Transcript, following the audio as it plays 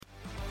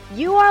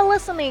You are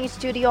listening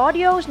to the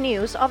audio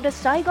news of the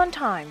Saigon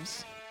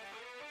Times.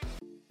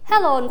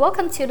 Hello and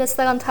welcome to the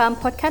Saigon Times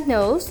podcast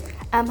news.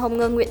 I'm Hồng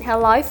Ngân with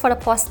headline for the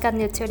podcast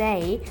news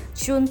today,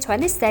 June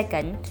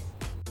 22nd.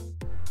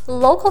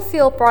 Local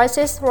fuel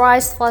prices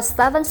rise for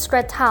 7th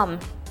straight time.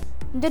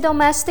 The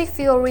domestic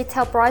fuel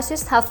retail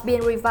prices have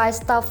been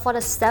revised up for the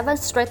 7th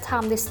straight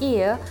time this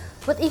year,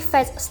 with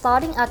effect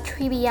starting at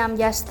 3 p.m.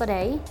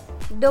 yesterday.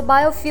 The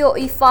biofuel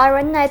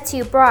E5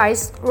 native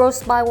price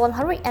rose by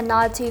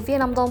 190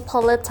 Vietnam dong per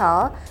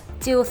liter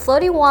to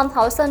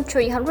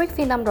 31,300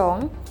 Vietnam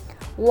dong,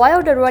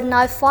 while the RON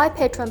 95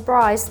 petrol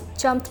price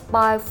jumped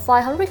by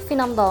 500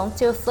 Vietnam dong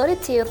to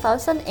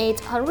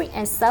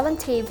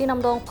 32,870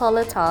 Vietnam dong per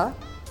liter.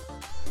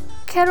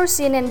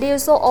 Kerosene and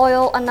diesel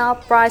oil are now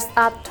priced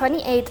at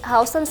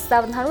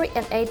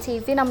 28,780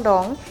 Vietnam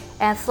dong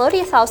and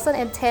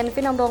 30,010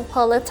 Vietnam dong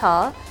per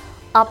liter,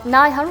 up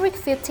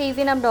 950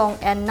 Vietnam dong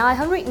and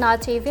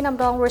 990 Vietnam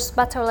dong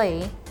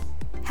respectively.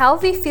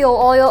 Heavy fuel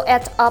oil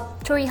adds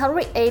up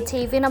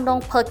 380 Vietnam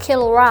dong per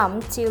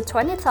kilogram to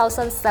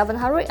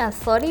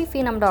 20,730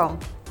 Vietnam dong.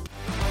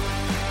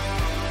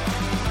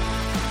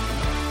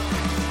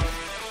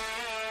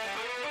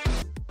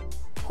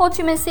 Ho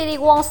Chi Minh City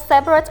wants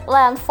separate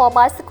land for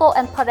bicycle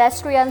and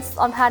pedestrians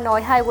on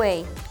Hanoi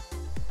Highway.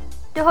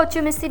 The Ho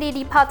Chi Minh City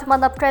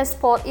Department of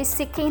Transport is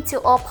seeking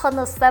to open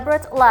a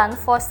separate land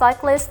for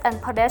cyclists and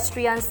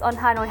pedestrians on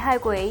Hanoi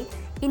Highway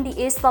in the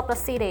east of the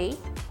city.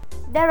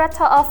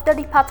 Director of the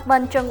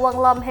department Trần Quang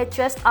Lâm has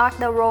just asked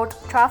the Road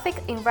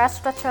Traffic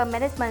Infrastructure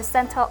Management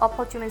Center of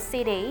Ho Chi Minh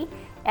City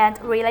and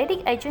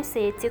related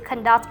agencies to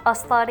conduct a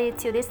study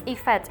to this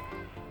effect,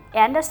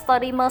 and the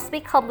study must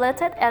be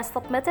completed and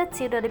submitted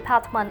to the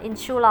department in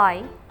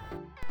July.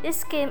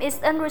 This scheme is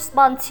in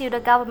response to the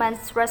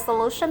government's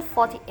Resolution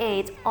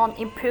 48 on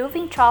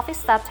improving traffic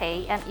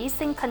safety and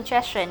easing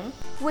congestion,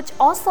 which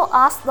also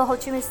asks the Ho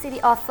Chi Minh City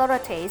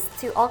authorities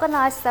to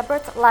organize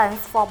separate lanes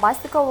for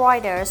bicycle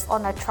riders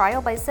on a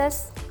trial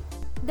basis.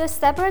 The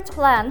separate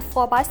lane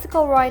for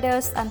bicycle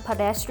riders and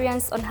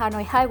pedestrians on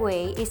Hanoi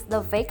Highway is the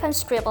vacant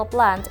strip of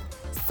land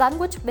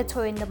sandwiched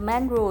between the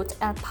main route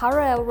and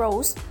parallel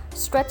roads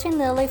stretching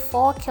nearly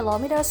 4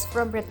 kilometers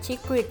from Rạch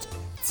Chiếc Bridge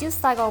to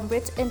Saigon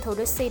Bridge into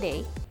the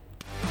city.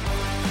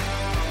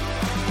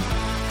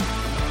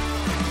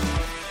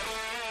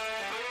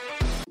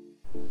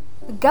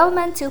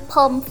 Government to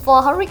pump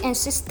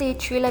 460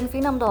 trillion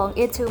Vietnam dong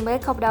into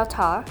Mekong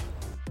Delta.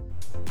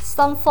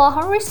 Some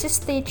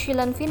 460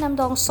 trillion Vietnam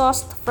dong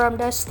sourced from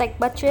the state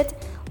budget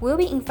will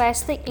be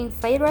invested in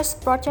various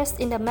projects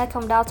in the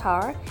Mekong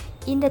Delta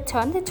in the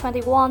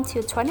 2021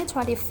 to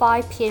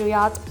 2025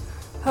 period,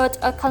 held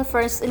a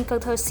conference in Cần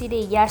Thơ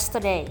City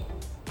yesterday.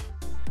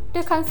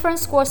 The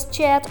conference was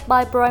chaired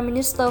by Prime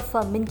Minister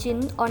Phạm Minh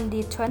Chính on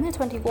the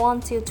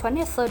 2021 to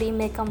 2030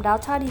 Mekong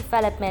Delta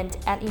Development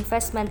and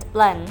Investment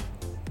Plan.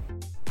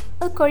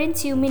 According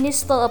to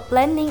Minister of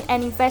Planning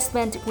and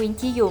Investment Nguyễn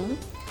Chí Dũng,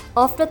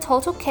 of the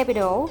total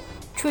capital,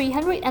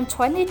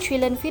 320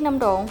 trillion Vietnam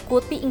dong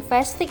would be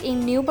invested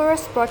in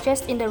numerous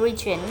projects in the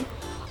region,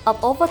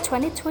 up over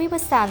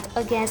 23%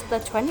 against the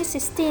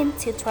 2016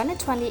 to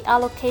 2020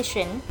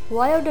 allocation,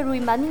 while the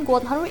remaining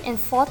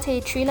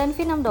 140 trillion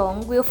Vietnam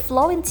dong will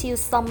flow into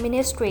some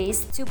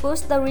ministries to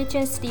boost the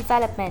region's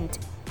development.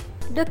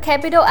 The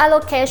capital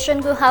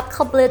allocation will help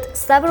complete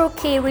several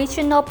key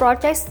regional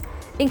projects,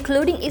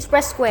 including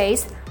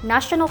expressways,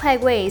 national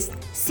highways,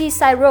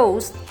 seaside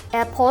roads,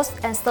 airports,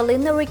 and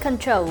salinity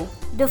control.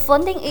 The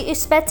funding is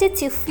expected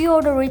to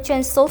fuel the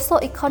region's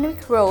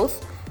socio-economic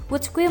growth,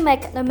 which will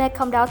make the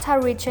Mekong Delta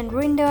region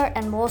greener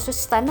and more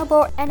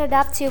sustainable and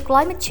adapt to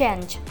climate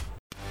change.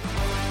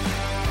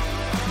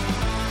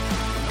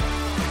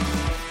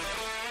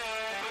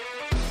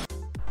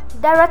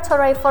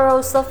 Directorate for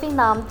Roads of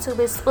Vietnam to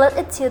be split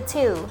into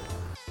two.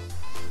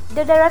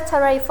 The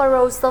Directorate for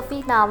Roads of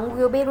Vietnam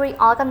will be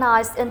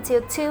reorganized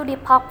into two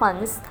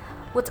departments,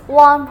 with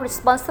one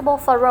responsible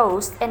for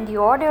roads and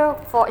the other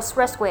for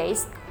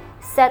expressways,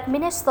 said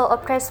Minister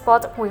of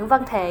Transport Nguyễn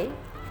Văn Thể.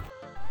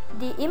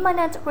 The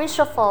imminent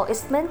reshuffle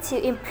is meant to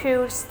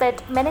improve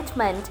state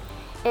management,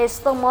 as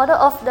the model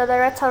of the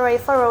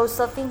Directorate for Roads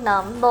of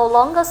Vietnam no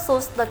longer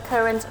suits the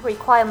current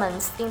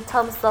requirements in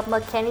terms of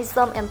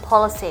mechanism and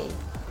policy.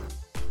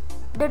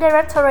 The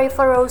Directorate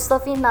for Roads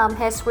of Vietnam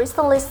has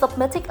recently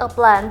submitted a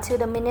plan to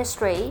the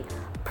ministry,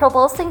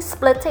 proposing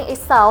splitting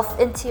itself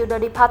into the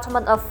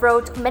Department of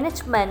Road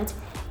Management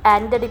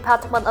and the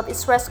Department of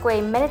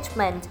Expressway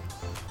Management.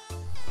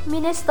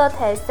 Minister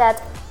Thể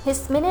said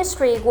his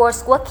ministry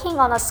was working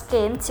on a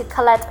scheme to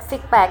collect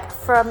feedback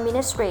from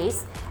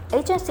ministries,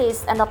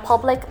 agencies, and the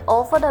public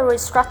over the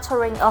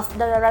restructuring of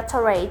the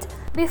Directorate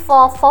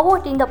before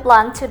forwarding the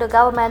plan to the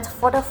government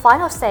for the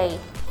final say.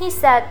 He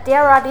said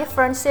there are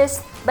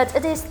differences, but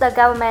it is the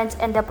government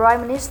and the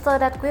Prime Minister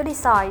that will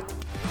decide.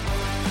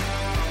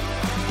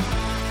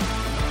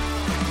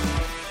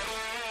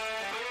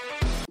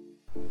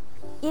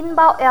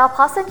 Inbound air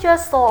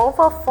passengers saw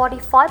over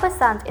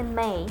 45% in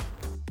May.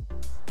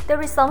 The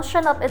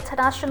resumption of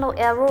international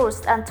air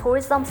routes and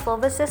tourism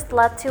services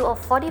led to a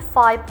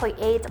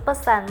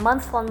 45.8%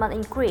 month-on-month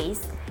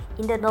increase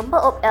in the number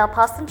of air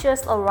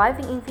passengers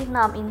arriving in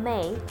Vietnam in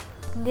May.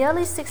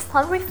 Nearly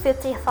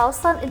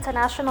 650,000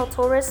 international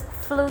tourists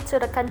flew to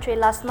the country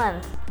last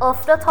month.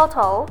 Of the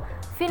total,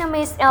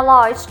 Vietnamese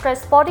Airlines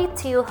transported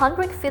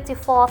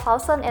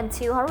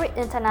 254,200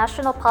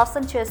 international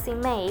passengers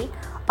in May,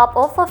 up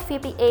over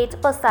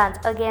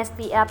 58% against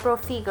the April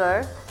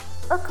figure,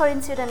 according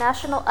to the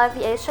National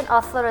Aviation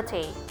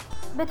Authority.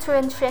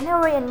 Between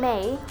January and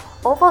May,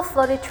 over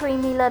 33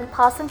 million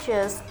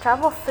passengers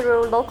traveled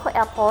through local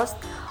airports,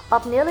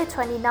 up nearly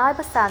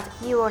 29%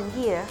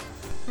 year-on-year.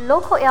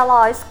 Local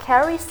airlines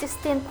carried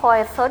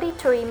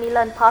 16.33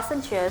 million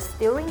passengers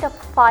during the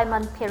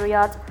 5-month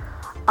period,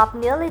 up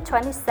nearly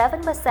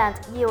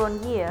 27%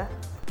 year-on-year.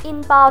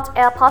 Inbound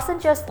air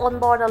passengers on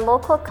board the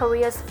local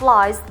carriers'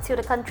 flights to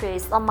the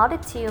countries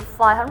amounted to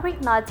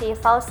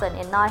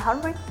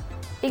 590,900,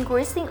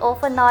 increasing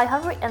over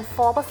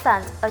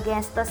 904%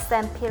 against the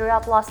same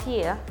period last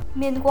year.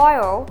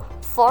 Meanwhile,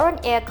 foreign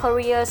air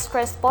carriers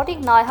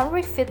transporting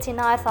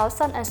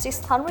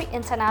 959,600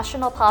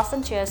 international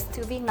passengers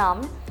to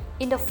Vietnam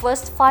in the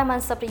first 5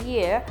 months of the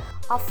year,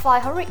 up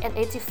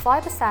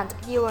 585%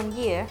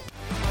 year-on-year.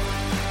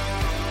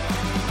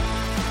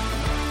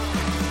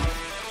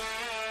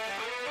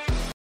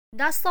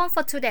 That's all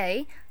for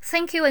today.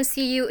 Thank you and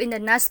see you in the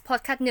next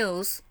podcast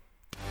news.